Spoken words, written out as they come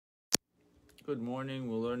Good morning.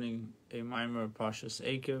 We're learning a Maimer Parshas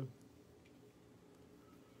Eikev.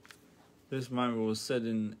 This Maimer was said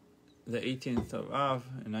in the 18th of Av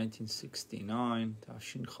in 1969,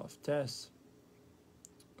 Tafshin Chav Tes.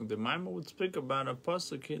 The Maimer would speak about a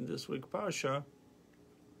pasuk in this week Parsha,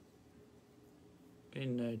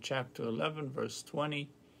 in chapter 11, verse 20,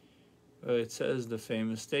 where it says the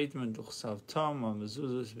famous statement, Uchtavtam,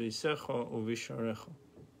 Mezzus v'yisecho u'visharecho.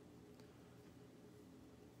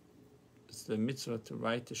 It's the mitzvah to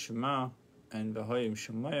write the Shema and V'hoyim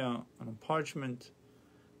Shemaya on a parchment,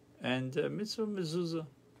 and mitzvah Mezuzah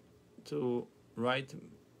to write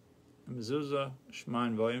Mezuzah, Shema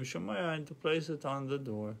and V'hoyim Shemaya, and to place it on the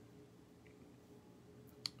door.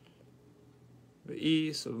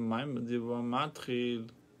 V'is of Maimer Divrah Matchil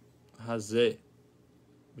Hazeh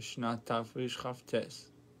B'shnat Tafrish Chav Tes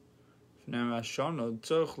Fnei Mashonot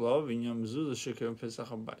Tzorch Lo V'inyan Mezuzah Sheker Pesach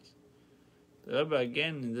Habayis. The Rebbe,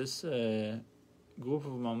 again, in this group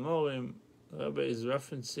of Mamorim, the Rebbe is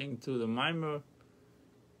referencing to the Maimer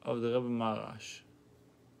of the Rebbe Marash.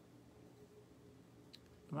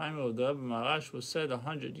 The Maimer of the Rebbe Marash was said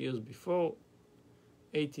 100 years before,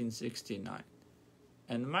 1869.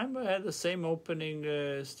 And the Maimer had the same opening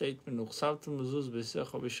statement, Uchtavtam Mezzus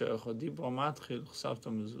b'secho v'sharecho dibra matchil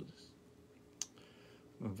Uchtavtam Mezzus.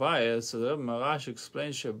 So the Rebbe Marash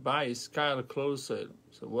explains Shabbai Kail Klosel.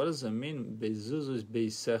 So what does it mean? Mezzus is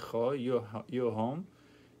b'secho, your home.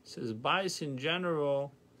 It says Bais in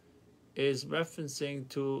general is referencing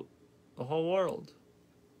to the whole world.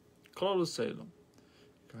 Klosel.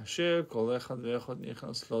 Kasher kol echad ve'echad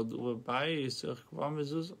nichnas lo b'bayis tzarich kvar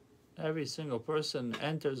mezuzah. Every single person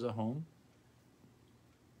enters a home.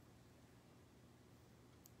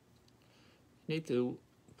 You need to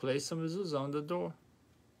place some mezuzah on the door.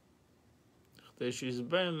 What's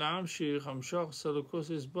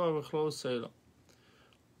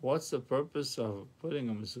the purpose of putting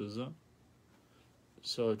a mezuzah?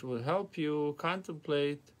 So it will help you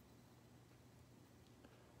contemplate,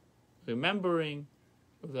 remembering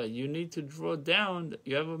that you need to draw down,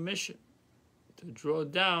 you have a mission, to draw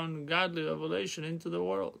down godly revelation into the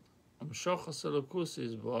world. And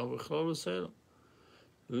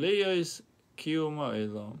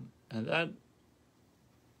that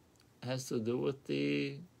has to do with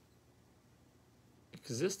the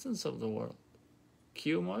existence of the world.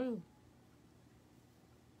 Kiyum oil.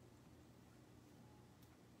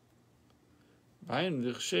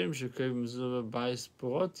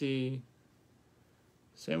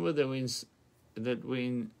 Same way that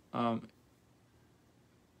we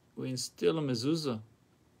instill a mezuzah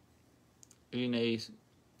in a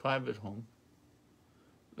private home,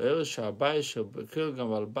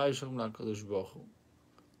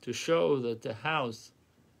 to show that the house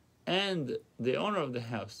and the owner of the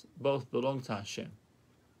house both belong to Hashem.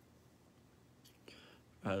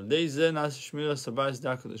 And by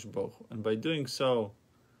doing so,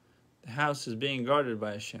 the house is being guarded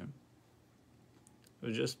by Hashem.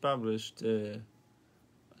 We just published a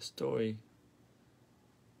story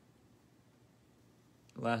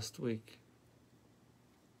last week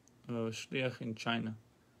of a shliach in China,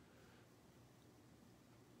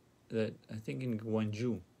 that I think in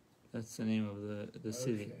Guangzhou, that's the name of the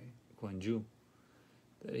city, Guangzhou,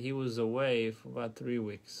 that he was away for about 3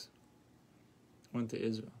 weeks, went to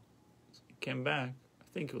Israel. So he came back, I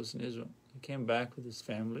think it was in Israel, he came back with his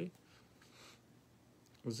family.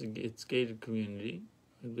 It's gated community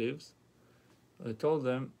he lives. I told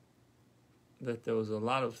them that there was a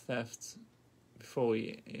lot of thefts before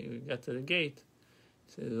we got to the gate.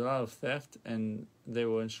 So there's a lot of theft, and they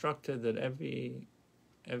were instructed that every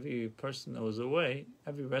person that was away,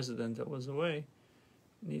 every resident that was away,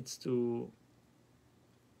 needs to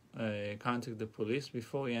contact the police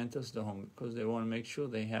before he enters the home, because they want to make sure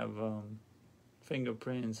they have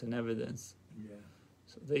fingerprints and evidence. Yeah.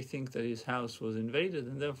 So they think that his house was invaded,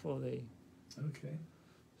 and therefore they... Okay.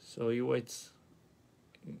 So he waits.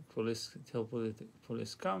 Police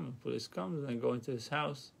come, police comes, and they go into his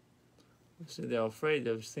house. So they're afraid.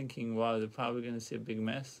 They're thinking, wow, they're probably going to see a big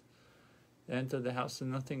mess. They enter the house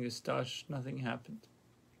and nothing is touched, nothing happened.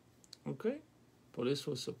 Okay. Police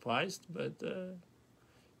was surprised, but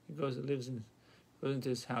he goes into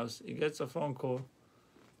his house. He gets a phone call.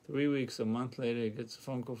 3 weeks, a month later, he gets a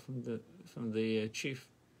phone call from the chief.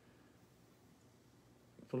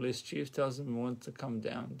 Police chief tells him he wants to come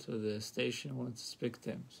down to the station, wants to speak to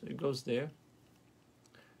him. So he goes there,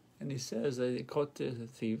 and he says that he caught the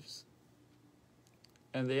thieves.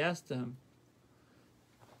 And they asked him,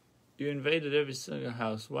 you invaded every single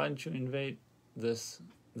house. Why didn't you invade the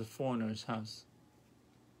foreigner's house?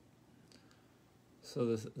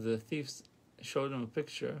 So the thieves showed him a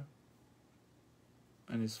picture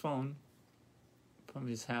on his phone from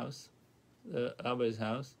his house, the rabbi's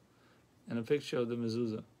house, and a picture of the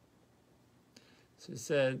mezuzah. So he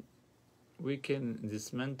said, we can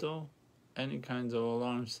dismantle any kind of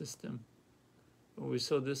alarm system. When we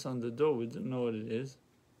saw this on the door, we didn't know what it is.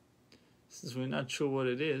 Since we're not sure what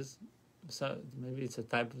it is, so maybe it's a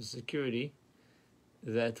type of security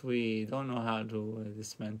that we don't know how to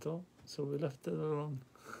dismantle, so we left it alone.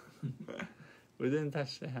 We didn't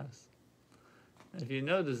touch the house. If you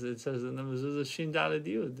notice, it says in the Mezuzah, Shin Daled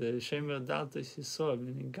Yud, the Shemer Daltes Yisrael,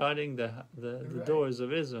 meaning guarding the doors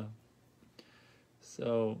of Israel.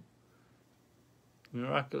 So,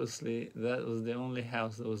 miraculously, that was the only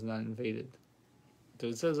house that was not invaded. So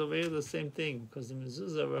it says over here the same thing, because the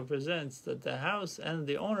Mezuzah represents that the house and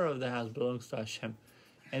the owner of the house belongs to Hashem.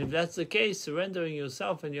 And if that's the case, surrendering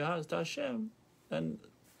yourself and your house to Hashem, then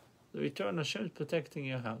the return Hashem is protecting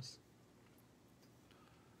your house.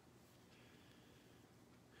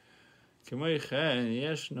 There is the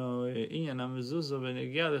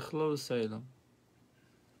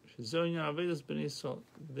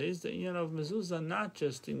inyan of mezuzah not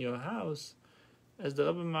just in your house, as the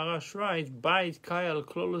Rabbi Menashe writes, Bait Kayal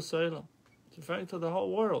Klolus Olam. It's referring to the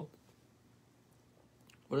whole world.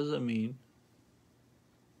 What does that mean?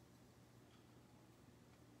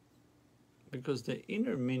 Because the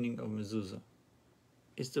inner meaning of mezuzah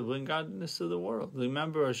is to bring godliness to the world.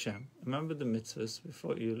 Remember Hashem. Remember the mitzvahs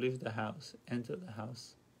before you leave the house, enter the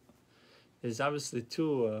house. There's obviously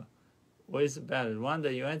two ways about it. One,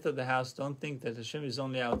 that you enter the house, don't think that Hashem is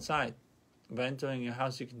only outside. By entering your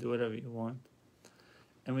house, you can do whatever you want.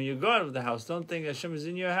 And when you go out of the house, don't think Hashem is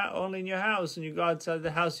in your only in your house. When you go outside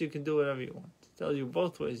the house, you can do whatever you want. It tells you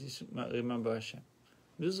both ways you should remember Hashem.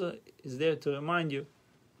 Mezuzah is there to remind you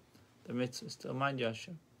the mitzvahs, to remind you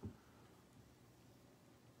Hashem.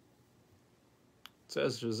 It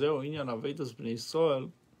says,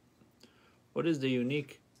 what is the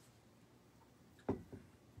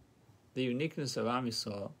uniqueness of Am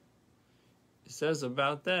Yisrael? It says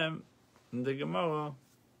about them in the Gemara,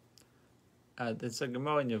 it's a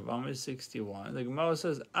Gemara in Yevamah 61. The Gemara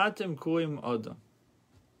says, Atem kuim Adam.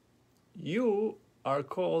 You are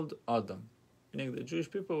called Adam. Meaning the Jewish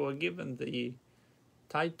people were given the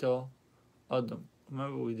title Adam.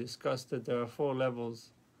 Remember we discussed that there are 4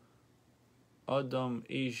 levels. Adam,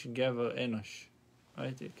 Ish, Gever, Enosh.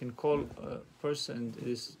 Right? You can call a person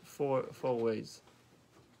this 4 ways.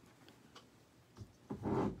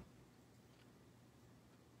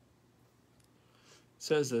 It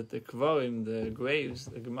says that the Kvarim, the graves,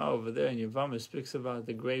 the Gemara over there in Yevamah speaks about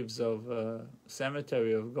the graves of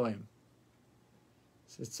cemetery of Goyim.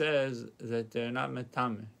 So it says that they're not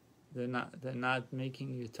metame. They're not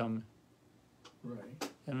making you tameh. Right.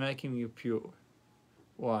 They're making you pure.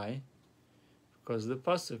 Why? Because the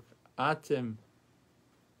pasuk Atem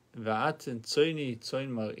va'atem tzoini tzoin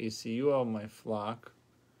mar'isi, you are my flock.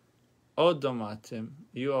 Odom Atem,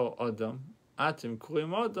 you are Odom. Atem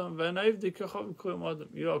kurim Odom ve'naivdi kachov kurim Odom,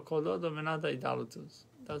 you are called Odom and not idolaters.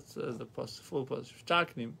 That's the pasuk, full pasuk.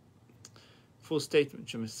 Shtaknim, full statement.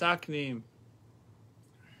 Shemesaknim,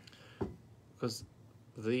 because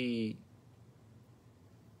the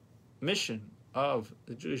mission of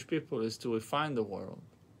the Jewish people is to refine the world.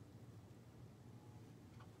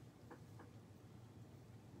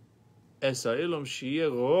 In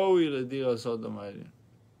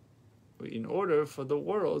order for the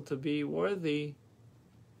world to be worthy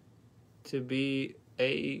to be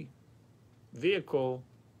a vehicle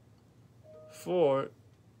for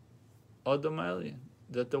Adam Alien,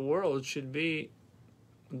 that the world should be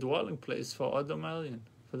a dwelling place for Adam Alien,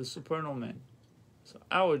 for the supernal man. So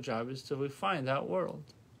our job is to refine that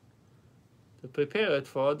world, to prepare it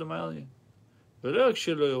for Adam Alien. Not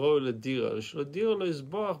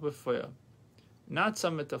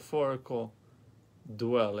some metaphorical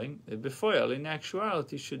dwelling. Befoyal, in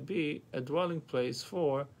actuality, should be a dwelling place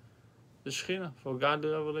for the Shekhinah, for godly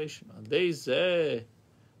revelation.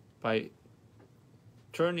 By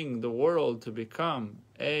turning the world to become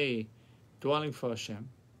a dwelling for Hashem,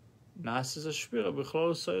 if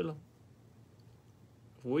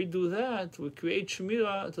we do that, we create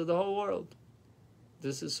Shemira to the whole world.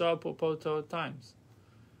 This is so apropos to our times.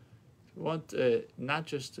 We want not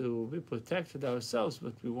just to be protected ourselves,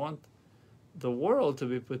 but we want the world to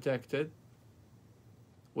be protected.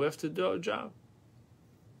 We have to do our job.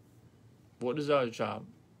 What is our job?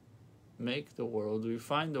 Make the world,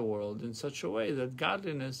 refine the world in such a way that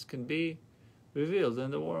godliness can be revealed in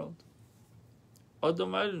the world.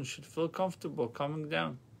 Adam Eden should feel comfortable coming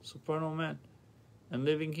down, supernal man, and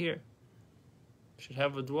living here. Should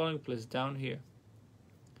have a dwelling place down here.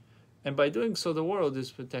 And by doing so, the world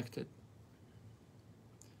is protected.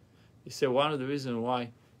 You say one of the reasons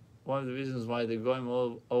why the Goyim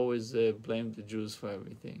always blame the Jews for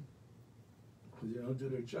everything. Because they don't do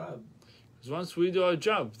their job. Because once we do our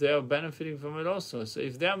job, they are benefiting from it also. So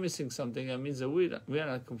if they are missing something, that means that we are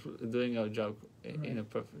not doing our job in a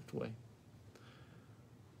perfect way.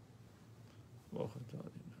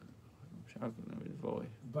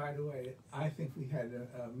 By the way, I think we had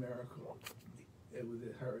a miracle with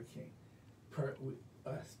the hurricane. With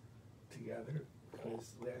us together,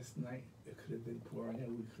 because last night it could have been pouring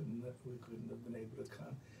and we couldn't have been able to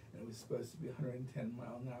come. And it was supposed to be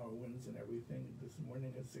 110-mile-an-hour winds and everything. This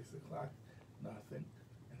morning at 6 o'clock, nothing,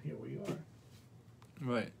 and here we are.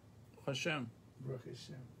 Right, Hashem. Baruch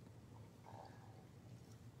Hashem.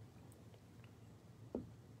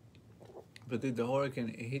 But did the hurricane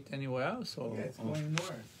hit anywhere else? Or, yeah, it's going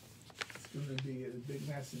north. It's going to be a big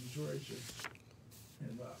mess in Georgia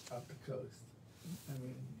and up the coast. I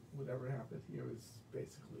mean, whatever happened here is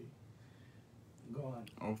basically gone.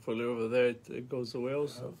 Hopefully over there it goes away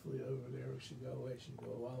also. Hopefully over there it should go away. It should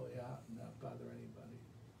go all the way out and not bother anybody.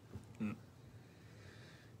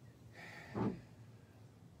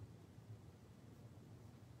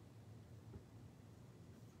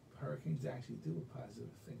 Hurricanes actually do a positive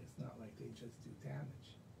thing. It's not like they just do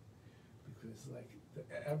damage. Because like the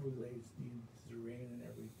Everglades needs the rain and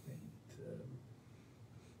everything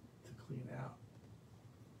to clean out.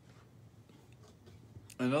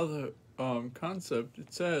 Another concept,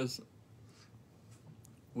 it says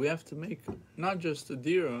we have to make not just a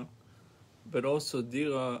dira, but also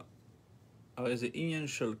dira is an inyan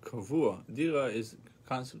shel kavua. Dira is a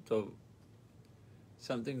concept of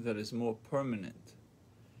something that is more permanent.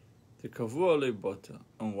 The kavua lebota.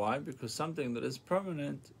 And why? Because something that is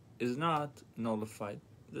permanent is not nullified.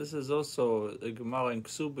 This is also a Gemara in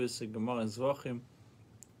Ksubis, a Gemara in Zvachim,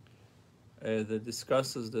 that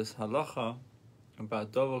discusses this halacha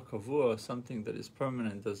about dover kavua, something that is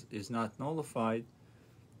permanent is not nullified.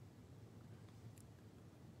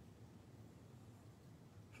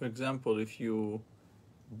 For example, if you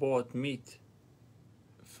bought meat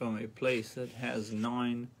from a place that has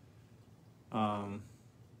 9 kosher,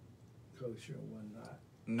 one not.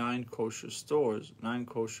 9 kosher stores, 9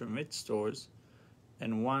 kosher meat stores,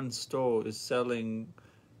 and one store is selling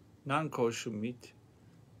non-kosher meat,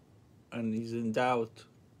 and he's in doubt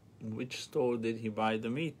in which store did he buy the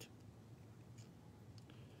meat.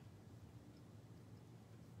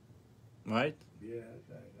 Right? Yeah,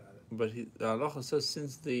 okay, I got it. But the halacha says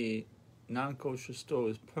since the non-kosher store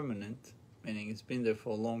is permanent, meaning it's been there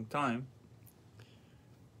for a long time,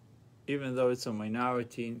 even though it's a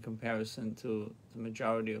minority in comparison to the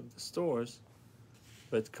majority of the stores,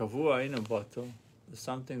 but kavua in a bottle,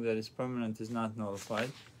 something that is permanent is not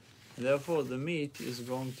nullified, and therefore the meat is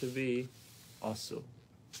going to be asu.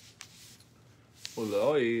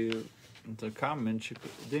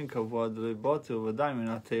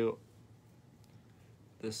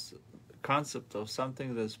 This concept of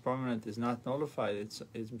something that's permanent is not nullified. It's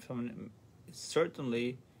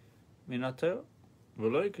certainly minatel.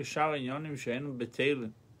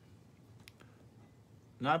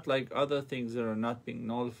 Not like other things that are not being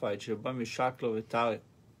nullified.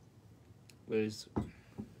 There is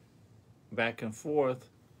back and forth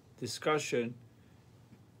discussion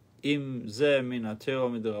if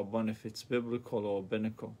it's biblical or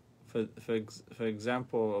rabbinical. For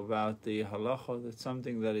example, about the halacha, that's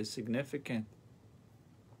something that is significant,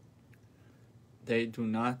 they do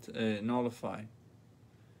not nullify.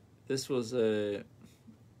 This was the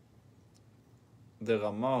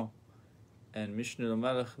Ramah and Mishnah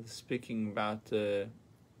Melech speaking about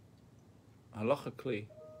halachically,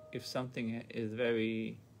 if something is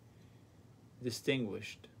very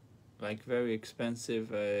distinguished, like very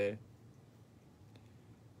expensive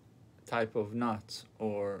type of nuts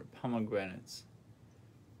or pomegranates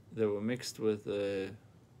that were mixed with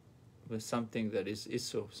something that is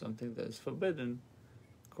issur, something that is forbidden.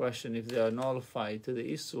 Question if they are nullified to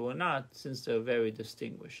the issur or not, since they are very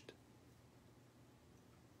distinguished.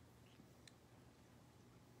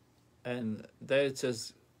 And there it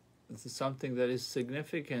says something that is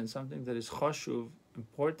significant, something that is chashuv,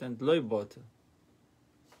 important, loy bota.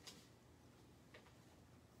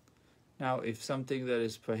 Now, if something that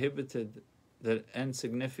is prohibited and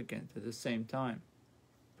significant at the same time,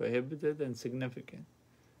 prohibited and significant,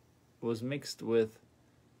 was mixed with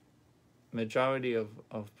majority of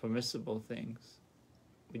permissible things,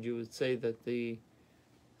 you would say that the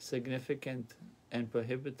significant and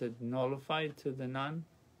prohibited nullified to the none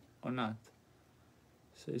or not?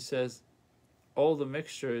 So he says all the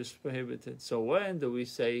mixture is prohibited. So when do we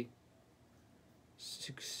say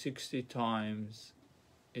 60 times?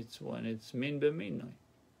 It's when it's min b'minoi.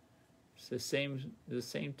 It's the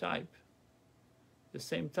same type. The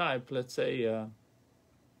same type, let's say,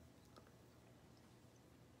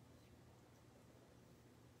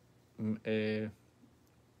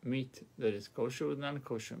 meat that is kosher with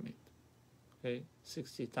non-kosher meat. Okay,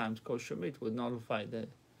 60 times kosher meat would nullify the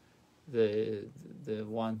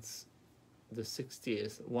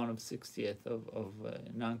 60th, 1 of 60th of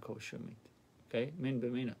non-kosher meat. Okay, min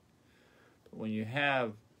b'mina. But when you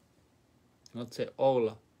have, let's say,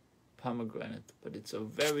 ola, pomegranate, but it's a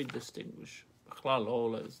very distinguished. B'chlal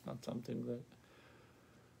ola is not something that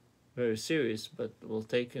very serious, but we'll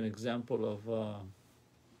take an example of,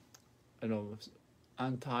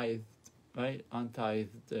 untithed, right?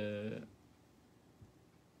 Untithed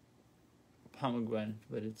pomegranate,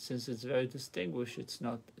 but since it's very distinguished, it's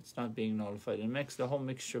not being nullified. It makes the whole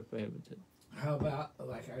mixture prohibited. How about,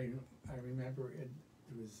 like, I remember it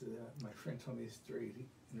was my friend told me a story.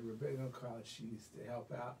 In the rabbinical college, she used to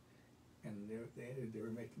help out, and they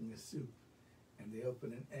were making a soup, and they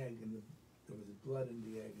opened an egg, and there was blood in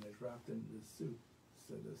the egg, and it dropped into the soup.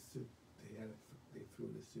 So the soup, they threw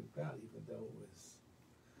the soup out, even though it was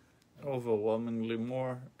overwhelmingly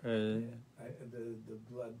more. The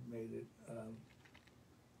blood made it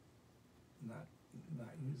not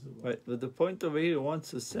usable. Right, but the point over here wants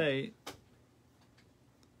to say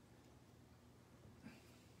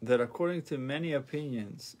that according to many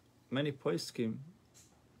opinions, many poskim,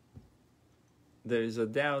 there is a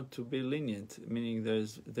doubt to be lenient, meaning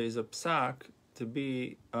there's a psak to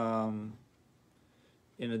be in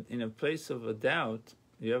a place of a doubt.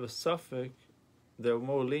 You have a suffix, they're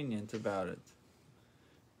more lenient about it.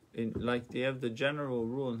 Like they have the general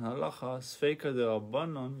rule in halacha, sfeika de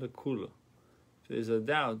rabbanon lekula. If there's a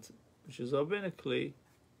doubt, which is rabbinically,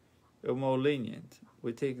 you're more lenient.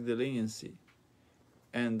 We take the leniency.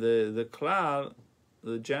 And the klal,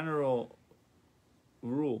 the general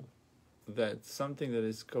rule, that something that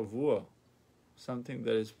is kavua, something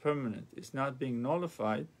that is permanent, is not being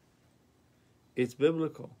nullified, it's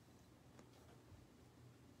biblical.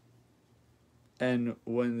 And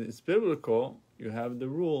when it's biblical, you have the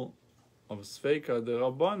rule of sfeika de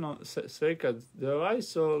rabbanon, sfeika de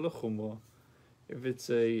raiso lechumra. If it's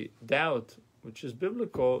a doubt which is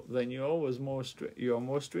biblical, then you are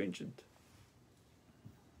more stringent.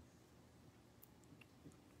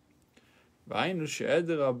 The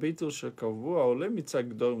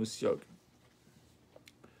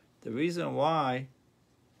reason why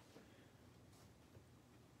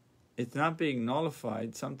it's not being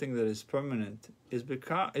nullified, something that is permanent, is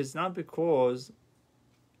because it's not because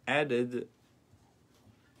added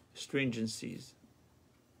stringencies.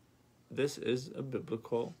 This is a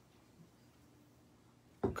biblical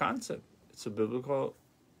concept. It's a biblical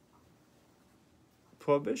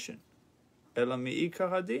prohibition. Ela mi'ikar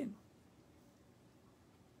hadin.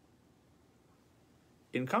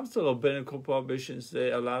 When it comes to rabbinical prohibitions,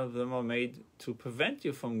 a lot of them are made to prevent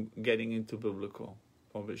you from getting into biblical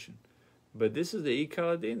prohibition. But this is the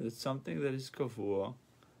ikar hadin. It's something that is kavua,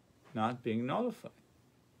 not being nullified.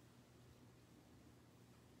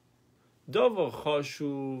 Dover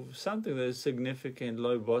chashuv, something that is significant,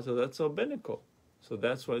 loy bottle, that's rabbinical. So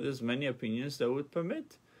that's why there's many opinions that would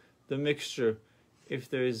permit the mixture, if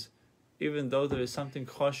there is, even though there is something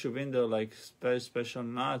chashuv in there, like very special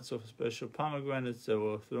nuts or special pomegranates that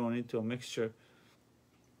were thrown into a mixture,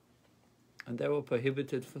 and they were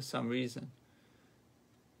prohibited for some reason.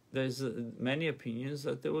 There's many opinions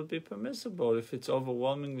that they would be permissible if it's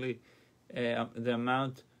overwhelmingly, the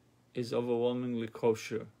amount is overwhelmingly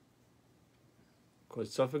kosher. Because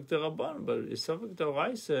safek derabban, but it's safek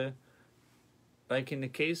deraisa, like in the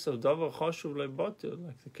case of davar chashuv leibotel,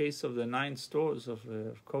 like the case of the 9 stores of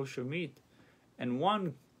kosher meat, and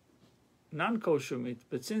 1 non-kosher meat.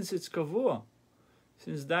 But since it's kavua,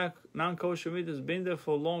 since that non-kosher meat has been there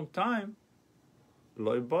for a long time,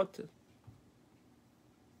 leibotel.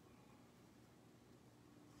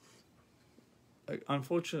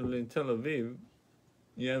 Unfortunately, in Tel Aviv,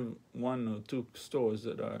 you have 1 or 2 stores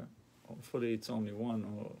that are, hopefully it's only 1,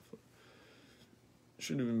 or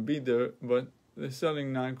shouldn't even be there, but they're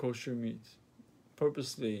selling non-kosher meats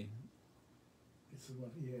purposely.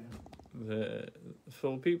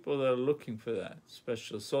 For people that are looking for that,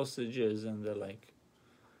 special sausages and the like.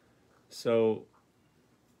 So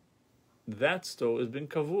that store has been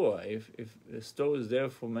kavua. If the store is there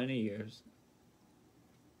for many years,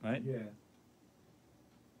 right? Yeah.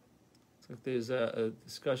 Like there's a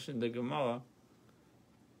discussion in the Gemara,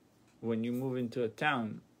 when you move into a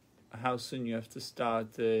town, how soon you have to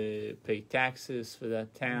start pay taxes for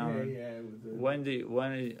that town. When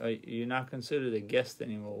you're not considered a guest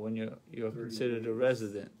anymore, when you're considered a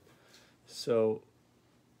resident. So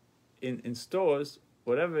in stores,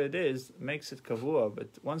 whatever it is, makes it kavua.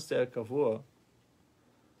 But once they're kavua,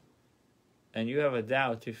 and you have a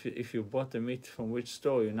doubt if you bought the meat from which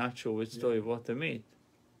store, you're not sure which store you bought the meat,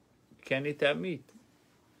 you can't eat that meat.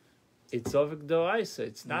 It's Zovik Doraisa.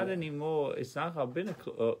 It's not anymore, it's not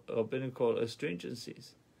rabbinical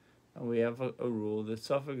astringencies. And we have a rule that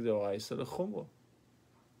Zovik Doraisa the Chumrah.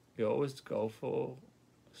 You always go for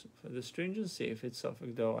the stringency if it's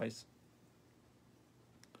Zovik Doraisa.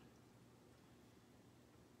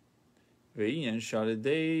 V'inyan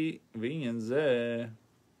shalidei, v'inyan zeh,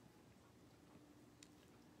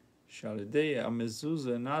 shalidei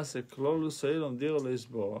ha-mezuzah nase klolus ha'olam dira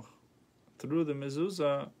le'yisborach. Through the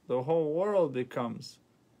mezuzah, the whole world becomes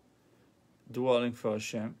dwelling for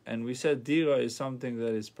Hashem. And we said dira is something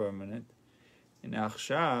that is permanent. In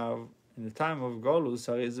Achshav, in the time of Golus,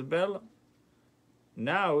 Harizabella,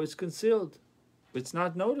 now it's concealed. It's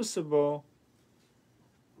not noticeable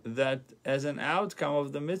that as an outcome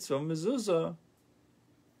of the mitzvah of mezuzah,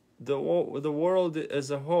 the world as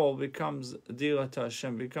a whole becomes dira to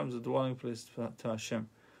Hashem, becomes a dwelling place to Hashem.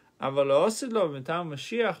 Aval ha'osid in time of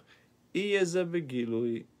Mashiach,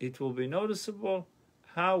 it will be noticeable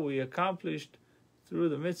how we accomplished through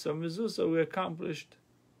the mitzvah of mezuzah. We accomplished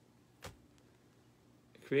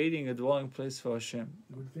creating a dwelling place for Hashem,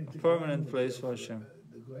 a permanent place for Hashem.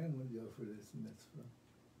 The Goyim would go for this mitzvah.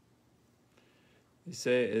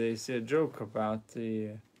 They say a joke about the.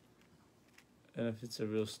 I don't know if it's a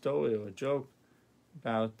real story or a joke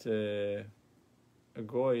about a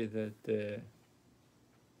goy that.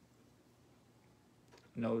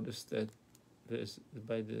 Noticed that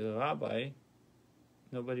by the rabbi,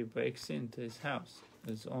 nobody breaks into his house.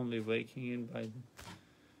 It's only breaking in by the.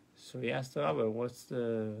 So he asked the rabbi, "What's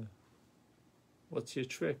your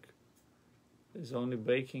trick? There's only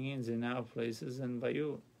breaking ins in our places and by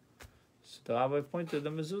you." So the rabbi pointed to the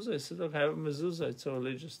mezuzah. He said, "Look, I have a mezuzah. It's a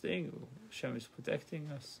religious thing. Hashem is protecting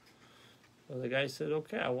us." So the guy said,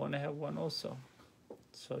 "Okay, I want to have one also."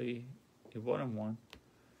 So he bought him one.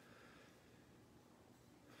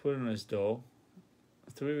 Put it on his door.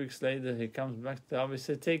 3 weeks later, he comes back to the rabbi. He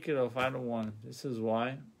said, "Take it off. I don't want it." This is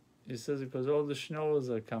why. He says, "Because all the schnorrels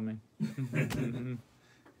are coming."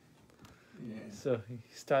 So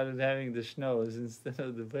he started having the schnorrels instead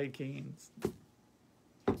of the breaking-ins.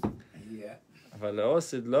 אבל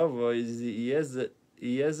העוsid lovo is yeze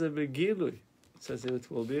begilui. It says it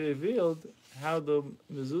will be revealed how the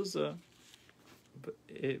mezuzah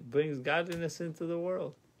it brings godliness into the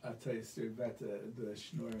world. I'll tell you a story about the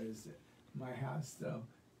schnorrers. My house, though,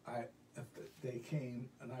 if they came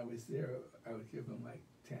and I was there, I would give them like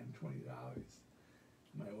 $10, $20.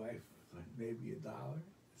 My wife was like maybe $1.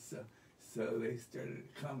 So they started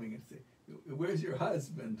coming and say, "Where's your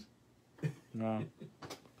husband?" No.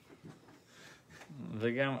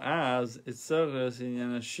 וגם אז, אצטרך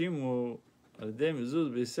עניין השימור על ידי מזוז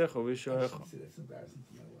ביסך ובישועך.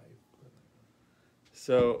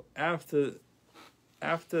 So after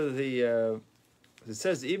the it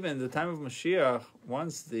says even in the time of Mashiach,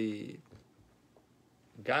 once the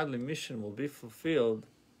godly mission will be fulfilled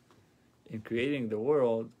in creating the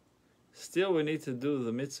world, still we need to do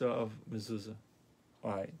the mitzvah of mezuzah.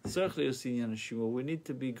 Why? We need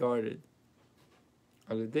to be guarded.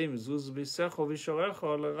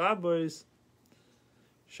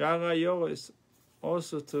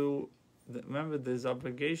 Also to remember there's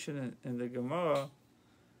obligation in the Gemara.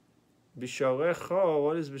 Bisharecha,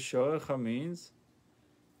 what does Bisharecha means?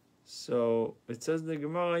 So it says in the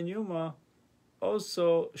Gemara in Yuma,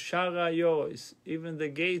 also Shara Yoris, even the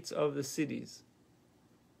gates of the cities.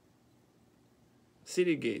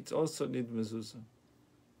 City gates also need mezuzah.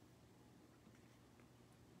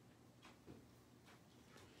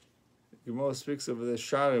 Gemara speaks of the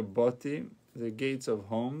Shara Boti, the gates of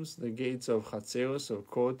homes, the gates of Chatzeros, of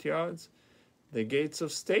courtyards, the gates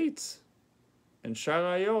of states, and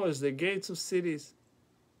Shara Yoris, the gates of cities.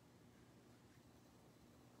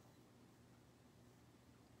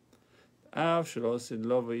 Although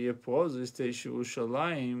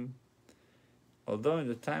in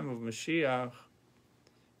the time of Mashiach,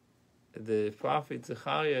 the prophet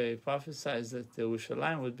Zechariah prophesied that the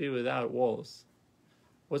Yerushalayim would be without walls.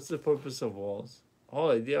 What's the purpose of walls? The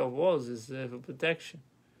whole idea of walls is for protection.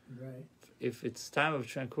 Right. If it's time of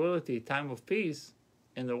tranquility, time of peace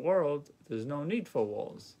in the world, there's no need for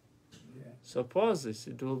walls. Yeah. So pause this,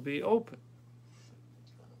 it will be open.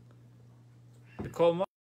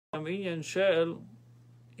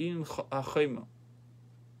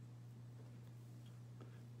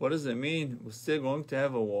 What does it mean? We're still going to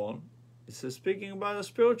have a wall. It's speaking about a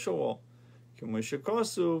spiritual wall.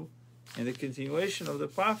 In the continuation of the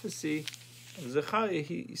prophecy, Zechariah,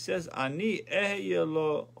 he says, Ani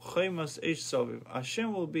lo choimas eish soviv.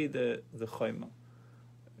 Hashem will be the choima.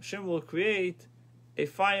 Hashem will create a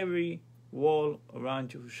fiery wall around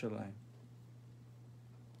Yerushalayim.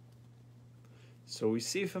 So we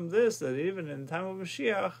see from this that even in the time of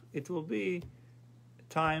Mashiach, it will be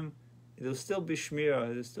time, it will still be shmirah,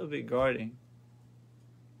 it will still be guarding.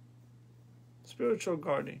 Spiritual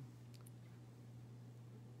guarding.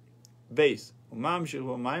 Base. Umam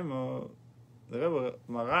Shirhu Maimo, the Rebbe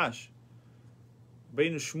Marash,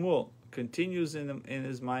 Beinu Shmuel, continues in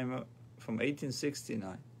his Maimah from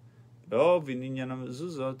 1869.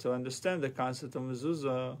 To understand the concept of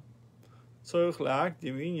Mezuzah, tzorich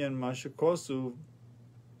le'akdim inyan ma shekosuv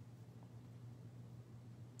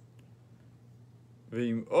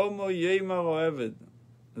v'im omo yeimar oeved.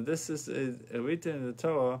 This is written in the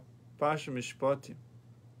Torah, Pasha Mishpatim.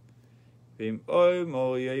 V'im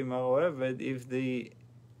omo yeimar oeved, if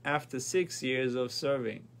after 6 years of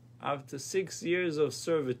serving, after 6 years of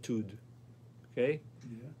servitude, okay,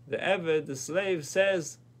 the Eved, the slave,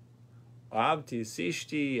 says, Abti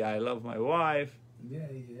Sishti, I love my wife,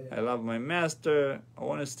 I love my master, I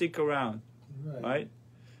want to stick around. Right?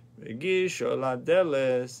 Vegish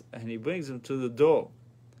Oladeles, and he brings him to the door.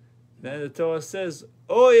 Then the Torah says,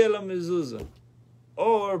 Oyela Mezuzah,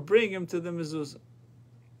 or bring him to the Mezuzah.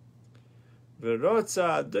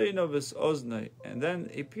 Verotza Adoino ves Oznai, and then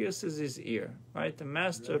he pierces his ear. Right? The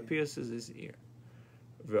master pierces his ear.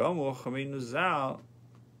 Ve'omu Chaminu Zal,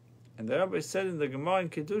 and the Rabbi said in the Gemara in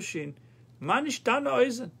Kiddushin, Manishtana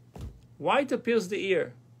Oizen. Why to pierce the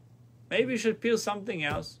ear? Maybe you should pierce something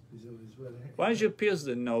else. Why don't you pierce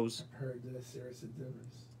the nose?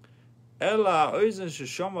 Ella Oizen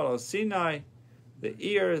Sheshomar al Sinai, the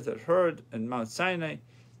ear that heard in Mount Sinai.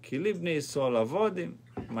 Kilibni Sol Avodim,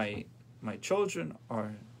 my children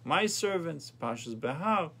are my servants. Pashas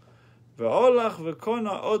Behar. Ve'olach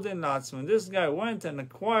ve'kona odin latzman. This guy went and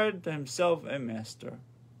acquired to himself a master.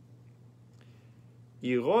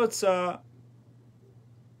 Irotza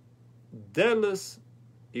Delis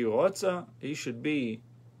Irotza, he should be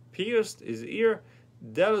pierced, his ear.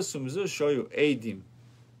 Delis Mezuz show you Edim.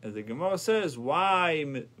 As the Gemara says, why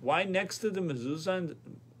next to the mezuzah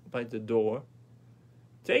by the door?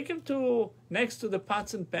 Take him next to the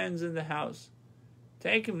pots and pans in the house.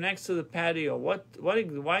 Take him next to the patio.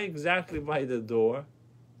 Why exactly by the door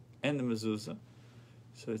and the mezuzah?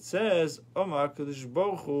 So it says, Omar Kadosh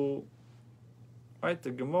Baruch Hu, right,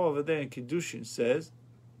 the Gemara over there in Kiddushin says,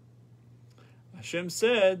 Hashem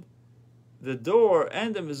said, the door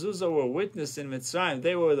and the mezuzah were witness in Mitzrayim.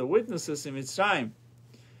 They were the witnesses in Mitzrayim.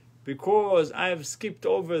 Because I have skipped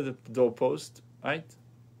over the doorpost, right?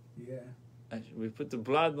 Yeah. We put the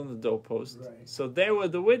blood on the doorpost. Right. So they were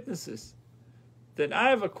the witnesses that I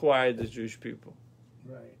have acquired the Jewish people.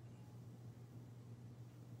 Right.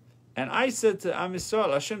 And I said to Am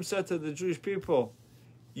Yisrael, Hashem said to the Jewish people,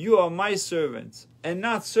 you are my servants, and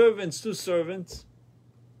not servants to servants.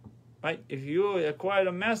 Right? If you acquire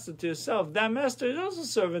a master to yourself, that master is also a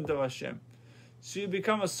servant of Hashem. So you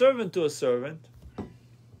become a servant to a servant.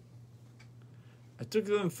 I took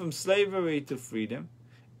them from slavery to freedom,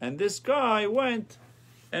 and this guy went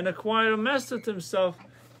and acquired a master to himself.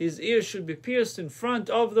 His ear should be pierced in front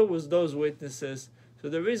of those witnesses. So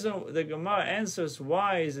the reason the Gemara answers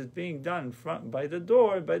why is it being done in front by the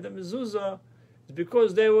door, by the mezuzah, is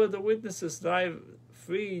because they were the witnesses that I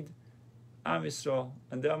freed Am Yisrael,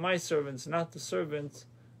 and they are my servants, not the servants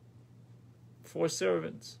for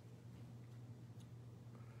servants.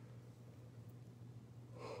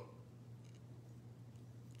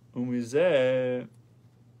 Umizeh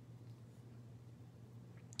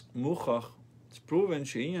Muchach, it's proven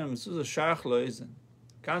she'inyan mezuzah sharach lo'izen.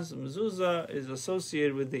 Concept mezuzah is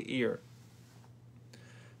associated with the ear.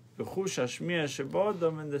 V'chush hashmiya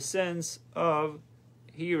shebodam, in the sense of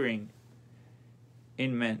hearing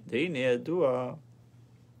in men. De'inei yadua,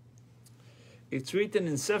 it's written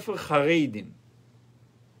in Sefer Charedim.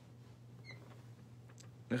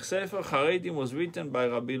 The Sefer Charedim was written by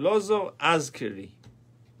Rabbi Lozor Azkeri.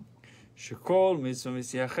 Shekol mitzvah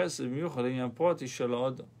misyaches b'miyuchad inyan proti shel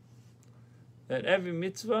ha'odam. That every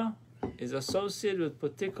mitzvah is associated with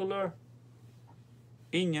particular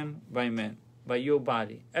inyan by men, by your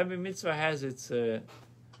body. Every mitzvah has its.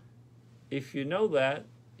 If you know that,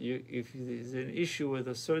 if there's an issue with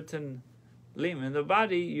a certain limb in the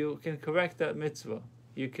body, you can correct that mitzvah.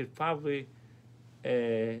 You could probably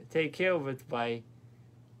take care of it by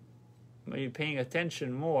maybe paying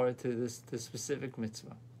attention more to the specific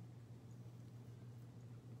mitzvah.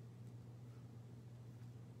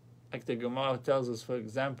 like the Gemara tells us, for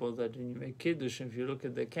example, that when you make Kiddush, if you look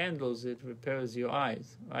at the candles, it repairs your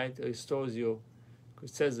eyes, right? It restores you. It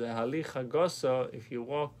says that Halicha Gosa, if you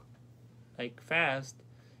walk like fast,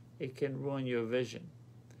 it can ruin your vision.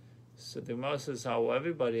 So the Gemara says how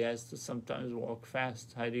everybody has to sometimes walk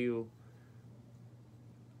fast. How do you,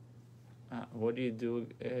 what do you do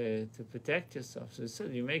to protect yourself? So it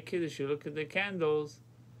says you make Kiddush, you look at the candles,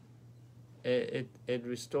 it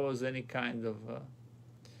restores any kind of...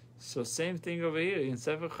 So same thing over here. In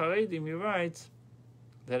Sefer Charedim, he writes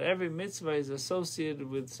that every mitzvah is associated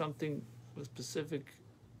with something specific,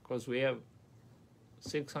 because we have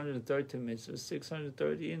 630 mitzvahs,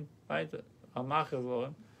 613, right?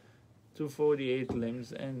 248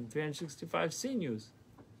 limbs and 365 sinews.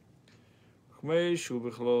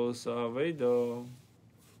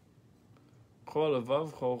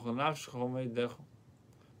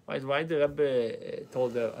 Right, why the Rebbe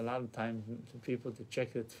told a lot of times to people to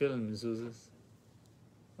check the tefillin mezuzahs,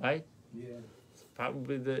 right? Yeah. So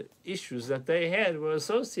probably the issues that they had were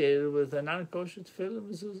associated with a non-kosher tefillin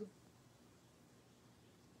mezuzah.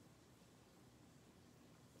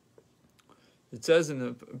 It says in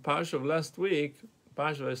the parsha of last week,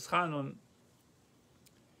 parsha of Eschanun,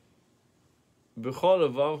 B'chol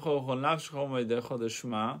levavcho v'chol nafshecho v'ydecho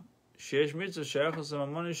d'shma, sheyesh mitzvah she'echos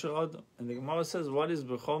ha'mamoni shel adam. And the Gemara says, what is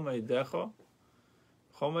b'chol v'ydecho?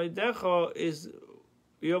 B'chol v'ydecho is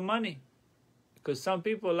your money. Because some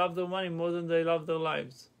people love their money more than they love their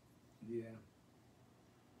lives. Yeah.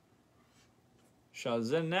 Shal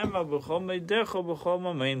zeh nema b'chol v'ydecho b'chol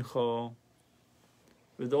mameincho.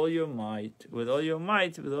 With all your might, with all your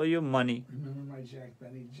might, with all your money. Remember my Jack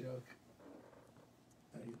Benny joke?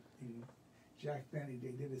 Jack Benny,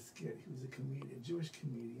 they did a skit. He was a comedian, a Jewish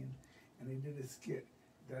comedian, and they did a skit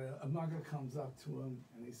that a mugger comes up to him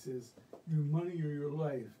and he says, "Your money or your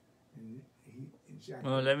life?" And Jack.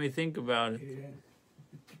 Well, let me think about it.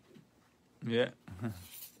 Yeah.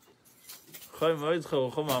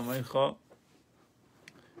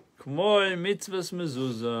 Mitzvahs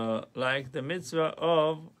mezuzah, like the mitzvah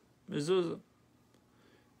of mezuzah.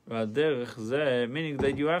 Meaning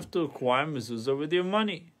that you have to acquire mezuzah with your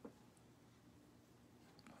money.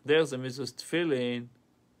 There's a mitzvah tefillin.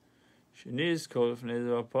 Sheniz kol lefnei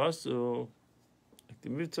the apostle, like the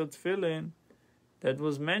mitzvah tefillin that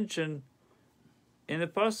was mentioned in the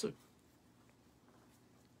pasuk.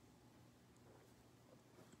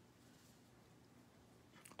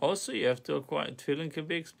 Also, you have to acquire tefillin. Can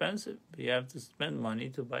be expensive, but you have to spend money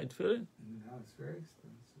to buy tefillin. Now it's very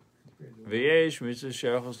expensive compared to. V'yesh mitzvah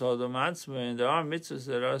she'echos l'adam atzmei, and there are mitzvahs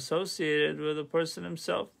that are associated with the person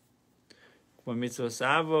himself. Like mitzvah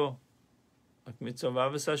savo, like mitzvah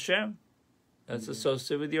avos Hashem, that's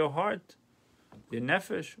associated with your heart, your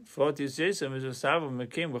nefesh.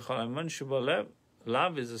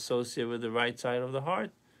 Love is associated with the right side of the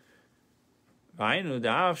heart. Although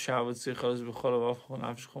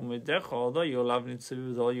your love needs to be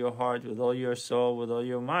with all your heart, with all your soul, with all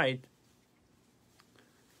your might.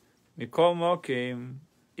 The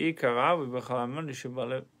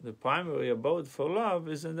primary abode for love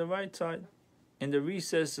is in the right side, in the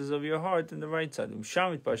recesses of your heart, in the right side. And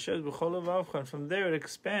from there it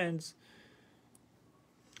expands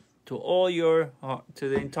to all your heart, to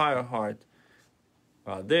the entire heart.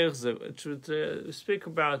 It should speak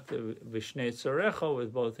about the Vishnei Tzorecho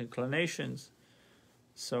with both inclinations,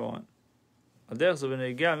 so on. This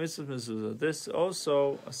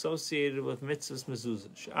also associated with mitzvahs mezuzah.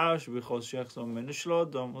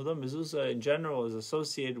 Although mezuzah in general is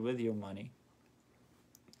associated with your money.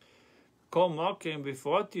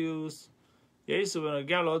 Before use, the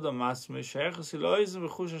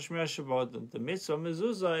mitzvah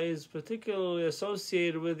mezuzah is particularly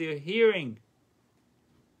associated with your hearing.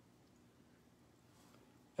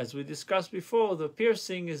 As we discussed before, the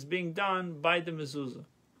piercing is being done by the mezuzah.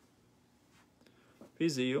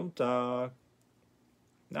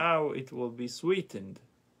 Now it will be sweetened.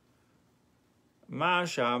 Why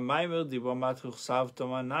does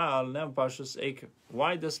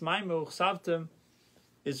Maimer Uchtavtam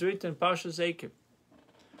is written Parshas Eikev?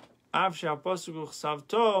 Pasuk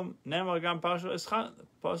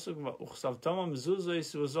Uchtavtam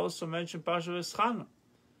Mezuzah was also mentioned Parshas Eschana.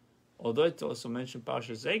 Although it also mentioned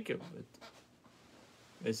Parshas Eikev,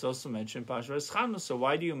 it's also mentioned Parshas Eschana. So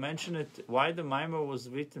why do you mention it? Why the Maimer was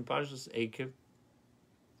written Parshas Eikev?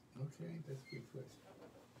 Okay, that's a good question.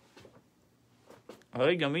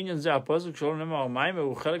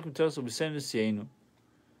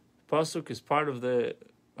 Pasuk is part of the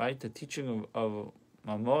the teaching of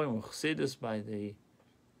Mamorim of Chassidus by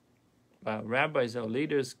rabbis, our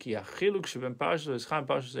leaders.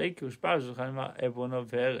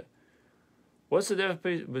 What's the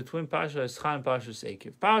difference between Parsha Eschan and Parsha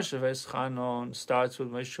Eikev? Parsha Eschan starts with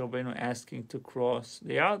Moshe Rabbeinu asking to cross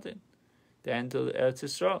the Yarden, the end of the Eretz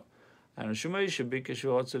Yisrael. And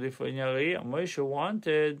Moshe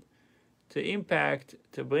wanted to impact,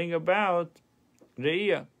 to bring about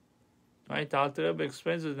Re'iyah. Right? The Alter Rebbe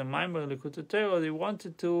explains that the Maimer and Likutei Torah, they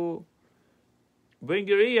wanted to bring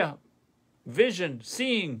Re'iyah, vision,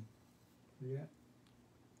 seeing. Yeah.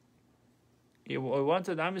 He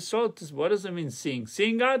wanted Am Yisrael to, what does it mean, seeing?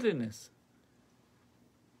 Seeing godliness.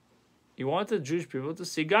 He wanted Jewish people to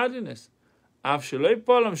see godliness. Moshe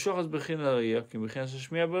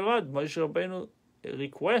Rabbeinu's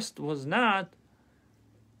request was not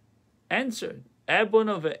answered.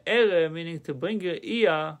 Meaning to bring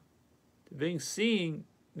Re'iyah, to bring seeing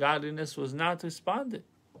godliness, was not responded.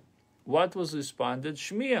 What was responded?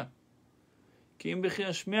 Shmiya.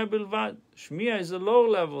 Shmiya is a lower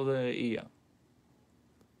level than Re'iyah.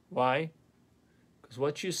 Why? Because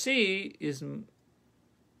what you see is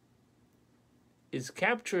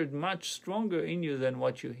captured much stronger in you than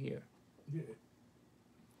what you hear. Yeah.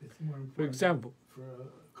 It's more important. For example. For a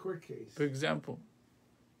court case. For example,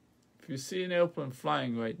 if you see an airplane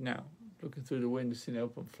flying right now, looking through the window, you see an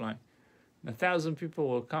airplane flying, and 1,000 people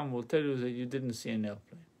will tell you that you didn't see an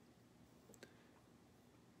airplane.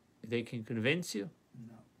 They can convince you?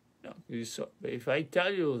 No. You saw. But if I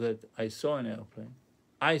tell you that I saw an airplane,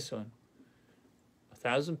 I saw it,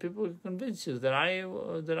 1,000 people will convince you that I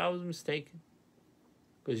was mistaken.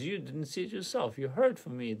 Because you didn't see it yourself. You heard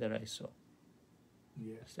from me that I saw.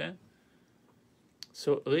 Yes. Understand?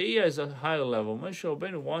 So Re'iyah is a higher level. Moshe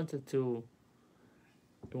Rabbeinu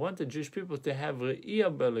wanted Jewish people to have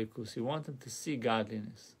Re'iyah belikus. He wanted them to see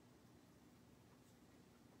godliness.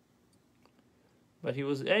 But he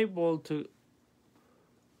was able to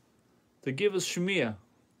give us Shmiya.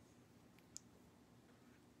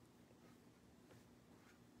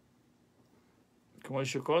 כמו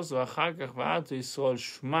שכוס, ואחר כך ואתו ישראל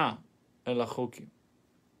שמע אל החוקים.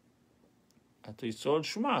 אתו ישראל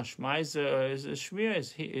שמע. שמע is shmiya,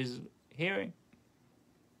 is hearing.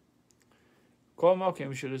 כל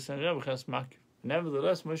מוקים של ישראל וחס מקיף.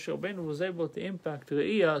 Nevertheless, Moshe Rabbeinu was able to impact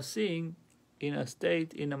Re'iyah, seeing in a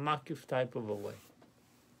makif type of a way.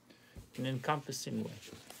 In an encompassing way.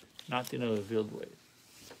 Not in a revealed way.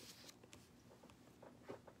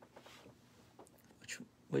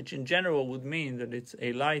 Which in general would mean that it's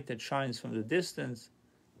a light that shines from the distance.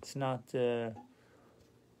 It's not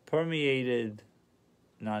permeated,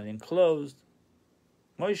 not enclosed.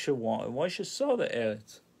 Moshe saw the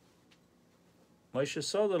Eretz. Moshe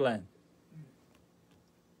saw the land.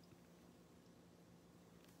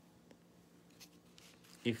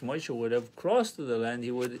 If Moshe would have crossed to the land,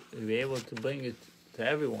 he would be able to bring it to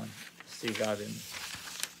everyone, to see God in it.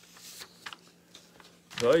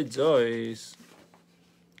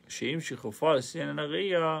 שהמשיכו פלסטין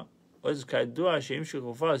הראייה, אז כידוע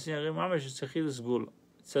שהמשיכו פלסטין הראייה ממש שצריכים לסגול.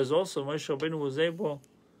 It says also Moshe Rabbeinu was able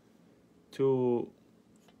to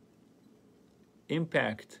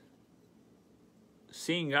impact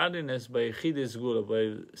seeing godliness by Yechidei Sgula,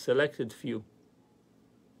 by selected few.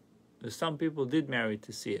 Some people did marry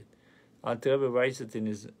to see it. Alter Rebbe writes it in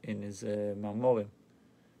his Mamorim,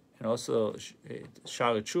 and also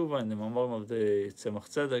Sha'ar Tshuva and the Mamorim of the Tzemach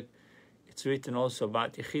Tzedek. It's written also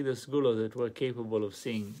about Yechidei Sgula that were capable of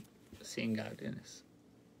seeing godliness.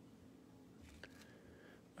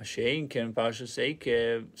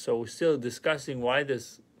 So we're still discussing why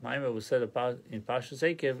this Maimer was said about in Parshas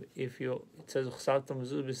Eikev. It says Uchtavtam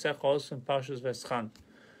Mezzus b'Secha also in Parshas Eschan.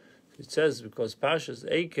 It says because Parshas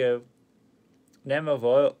Eikev Nema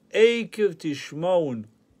v'oel Eikev tishmoun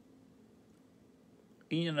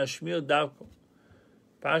inyan hashmir davko.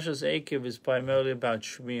 Parshas Eikev is primarily about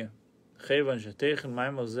shmir. The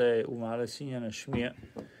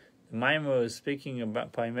Maimer is speaking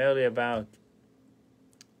primarily about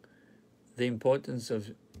the importance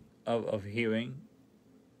of hearing,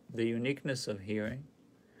 the uniqueness of hearing.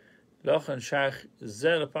 That's why it's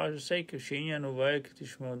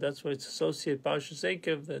associated Parshas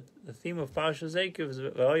Eikev, that the theme of Parshas Eikev is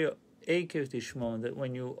Eikev Tishmon, that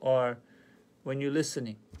when you're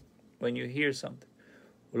listening, when you hear something.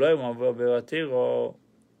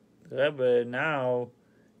 Rebbe now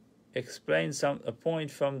explains a point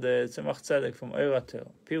from the Tzemach Tzedek from Eirater.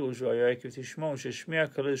 Pirush v'Eikev Tishmon sheshmiya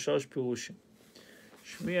kalel shalosh pirushim.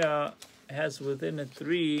 Shmiya has within it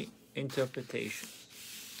 3 interpretations.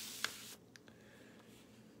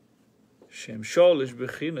 Shem sholish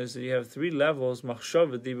bechinas, that you have 3 levels,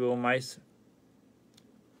 machshava, dibur, u'maiser,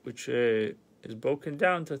 which is broken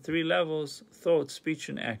down to 3 levels: thought, speech,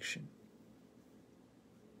 and action.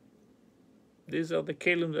 These are the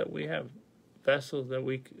kelim that we have vessels that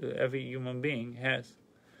every human being has.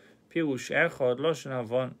 Pirush echad loshen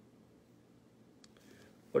havon.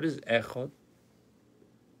 What is echad?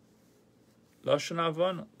 Loshen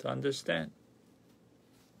havon, to understand.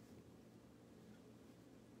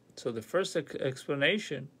 So the first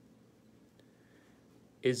explanation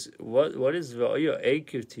is what is v'oyo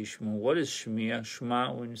ekiv tishmu? What is shmiya?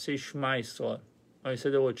 Shema. When you say Shema Yisrael, you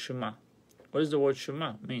say the word Shema. What does the word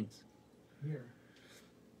Shema means? Here.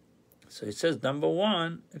 So it says number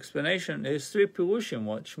one explanation is 3 pirushim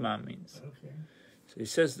what Shema means. Okay. So he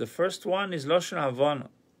says the first one is loshen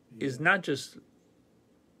havana, is not just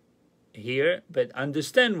hear but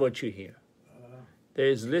understand what you hear. There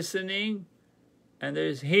is listening and there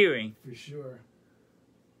is hearing. For sure.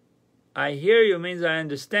 I hear you means I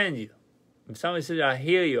understand you. If somebody says I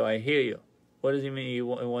hear you, I hear you. What does he mean? He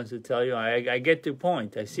wants to tell you, I get the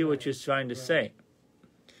point. I see what you're trying to say.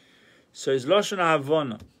 So it's loshen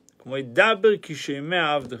havana. This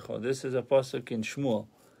is a pasuk in Shmuel.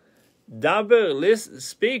 Daber,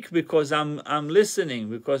 speak because I'm listening,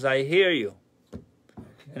 because I hear you. Okay.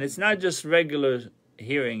 And it's not just regular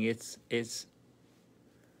hearing, it's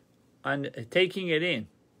taking it in.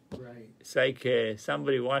 Right. It's like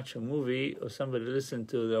somebody watch a movie or somebody listen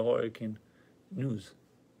to the hurricane news.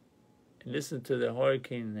 And listen to the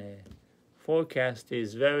hurricane forecast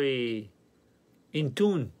is very in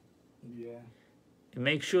tune. Yeah. And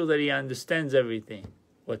make sure that he understands everything.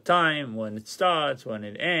 What time, when it starts, when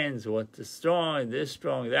it ends, what is strong, this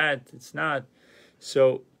strong, that, it's not.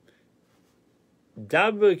 So,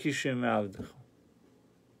 daber kishem avdecha.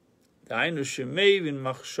 Dainu shemevin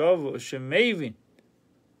machshava shemevin.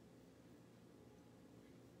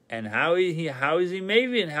 And how is he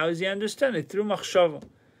mevin? How is he understanding? Through machshava.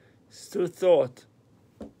 It's through thought.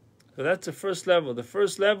 So that's the first level. The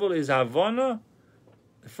first level is havana.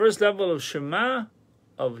 The first level of Shema,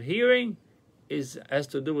 of hearing, has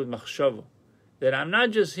to do with machshava. That I'm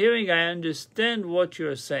not just hearing, I understand what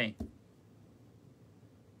you're saying.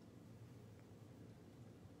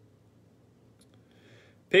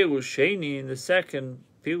 Pirush Sheni, in the second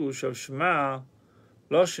Pirush of Shema,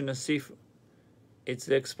 Loshen Asifa. It's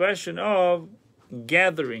the expression of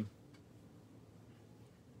gathering.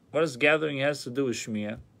 What does gathering has to do with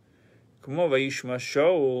Shmiya? Kumo vayishma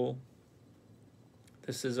Shaul.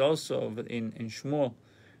 This is also in Shmuel.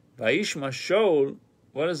 Vayishma Shaul,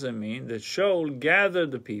 what does it mean? That Shaul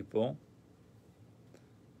gathered the people.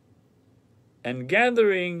 And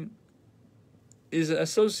gathering is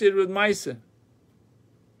associated with Maisa.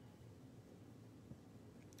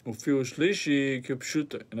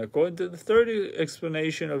 And according to the third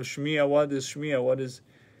explanation of Shmiya, what is Shmiya? What is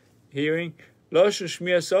hearing?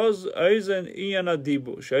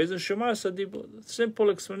 Simple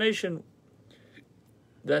explanation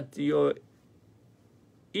that your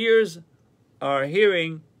ears are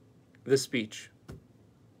hearing the speech.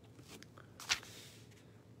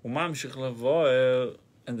 And the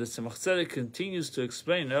Tzemach Tzedek continues to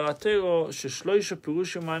explain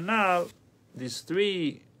these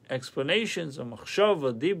three explanations of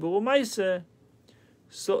machshava, dibur, u'maiseh,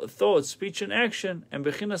 thought, speech, and action, and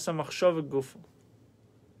bechinas ha-machshava gufa.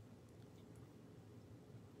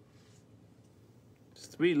 These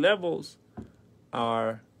three levels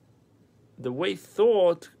are the way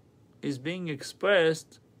thought is being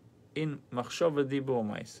expressed in machshava, dibur,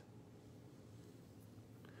 u'maiseh.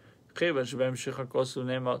 כיוון שבהמשך הכוסו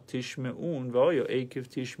נאמר תשמעון ואויו עקב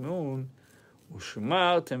תשמעון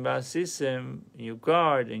ושמרתם ועשיתם, you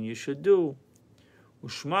guard and you should do.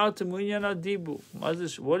 ושמרתם הוא עניין הדיבור.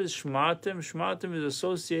 What is shmartem? Shmartem is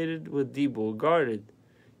associated with dibur, guarded.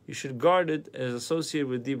 You should guard it as associated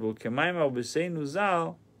with dibur. כמיימר בסינו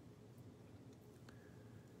ז"ל,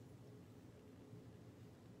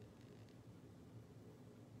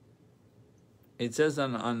 it says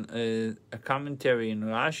on a commentary in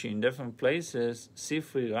Rashi in different places,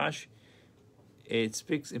 Sifri Rashi, it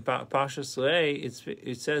speaks in Parshas Rei,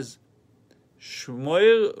 it says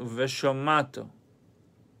Shmoir v'shomato.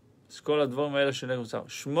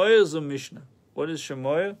 Shmoir is a Mishnah. What is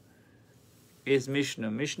Shmoir? Is Mishnah.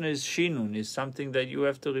 Mishnah is Shinun, is something that you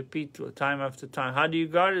have to repeat time after time. How do you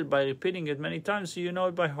guard it? By repeating it many times so you know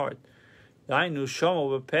it by heart. Dainu shomo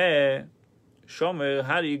b'peh. Shomer,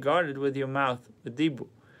 how do you guard it? With your mouth, the dibur.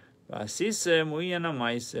 V'asisem u'yana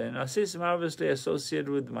maiseh. And asisem obviously associated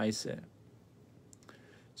with maiseh.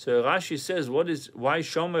 So Rashi says, why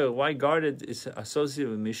shomer, why guarded is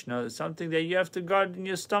associated with Mishnah? It's something that you have to guard in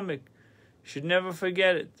your stomach. You should never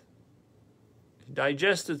forget it. You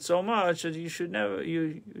digest it so much that you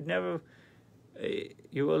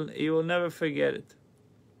will never forget it.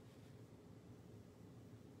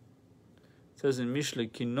 says in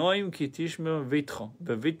Mishle, Ki noim ki tishmeu vitcho,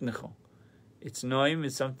 bevitnecho. It's noim,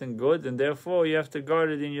 it's something good, and therefore you have to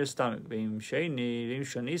guard it in your stomach. If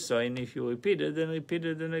you repeat it, then repeat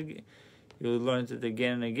it, and again. You'll learn it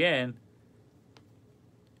again and again.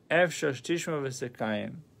 So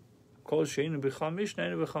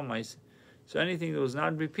anything that was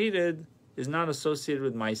not repeated is not associated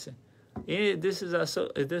with Maise. This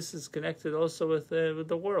is connected also with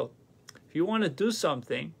the world. If you want to do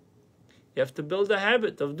something, you have to build a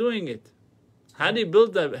habit of doing it. How do you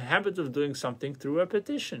build the habit of doing something? Through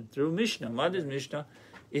repetition, through Mishnah. What is Mishnah?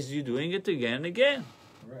 Is you doing it again and again.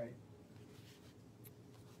 Right.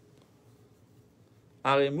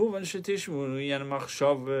 So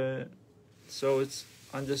it's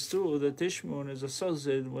understood that Tishmun is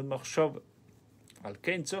associated with Machshava. So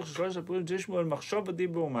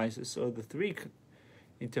the three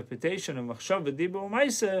interpretation of Machshava, Dibur,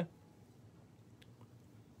 Maise,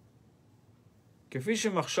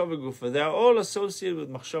 they are all associated with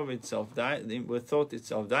Machshava itself, with thought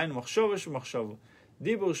itself.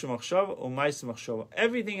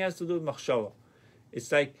 Everything has to do with Machshava.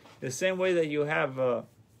 It's like the same way that you have,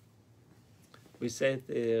 we said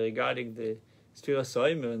regarding the Sfira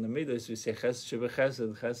Soimer in the middle, we say Chesed Shebe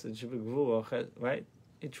Chesed, Chesed Shebe Gvura, right?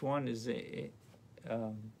 Each one is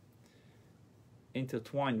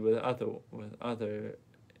intertwined with other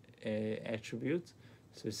attributes.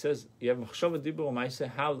 So it says you have Machshava, Dibur, Maise,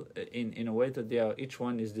 how in a way that they are, each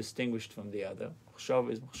one is distinguished from the other.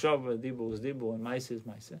 Machshava is Machshava, Dibur is Dibur, and Maise is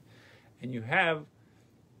Maise. And you have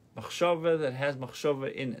Machshava that has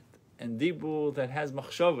Machshava in it, and Dibur that has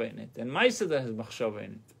Machshava in it, and Maise that has Machshava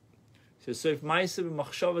in it. So if Maise be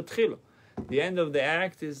Machshava Tchila, the end of the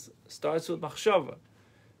act starts with Machshava.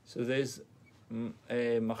 So there's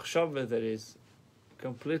a Machshava that is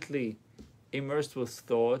completely immersed with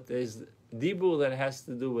thought. There's Dibur that has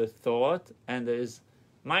to do with thought, and there's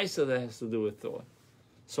Maise that has to do with thought.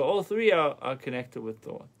 So all three are connected with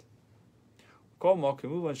thought.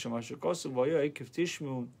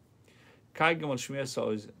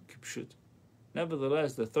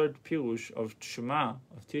 Nevertheless, the third pirush of Shema,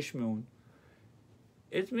 of Tishmun,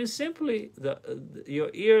 it means simply that your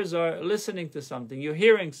ears are listening to something, you're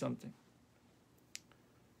hearing something.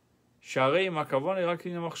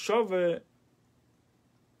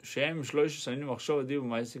 שהם 3 שנים מחשוב דיבור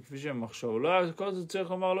מעשה כפי שהם מחשוב. לא, כל זה צריך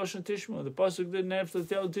לומר לא שם תשמעון. The pasuk didn't have to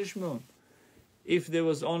tell תשמעון. If there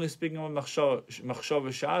was only speaking about מחשוב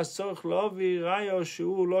ושעה, צריך להביא ראיה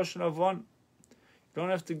שהוא לא שם עוון. You don't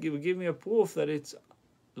have to give me a proof that it's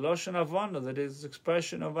לא שם עוון, that it's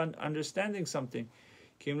expression of understanding something.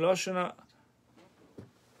 כי אם לא שם...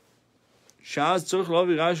 שעה צריך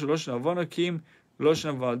להביא ראיה שהוא לא שם עוון, כי אם לא שם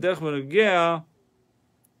עוון. דרך בנוגע...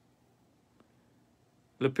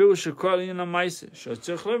 לפירוש של כל עניין המייסה,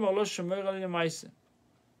 שצריך לומר לא שומר על עניין המייסה.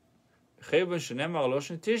 חייבן שנאמר לא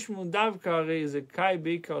שתשמעו דווקא הרי זה קאי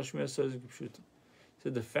בעיקר שמיע סוז כפשוטו. So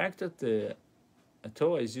the fact that the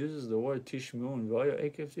Torah uses the word tishmun, v'oyo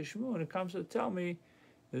ekev tishmun, it comes to tell me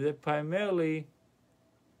that it primarily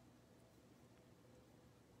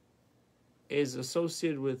is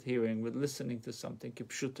associated with hearing, with listening to something,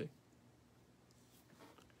 kipshute.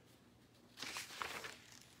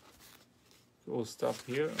 We'll stop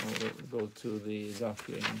here and we'll go to the Daf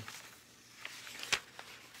in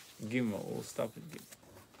Gimel. We'll stop at Gimel.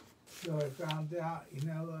 So I found out,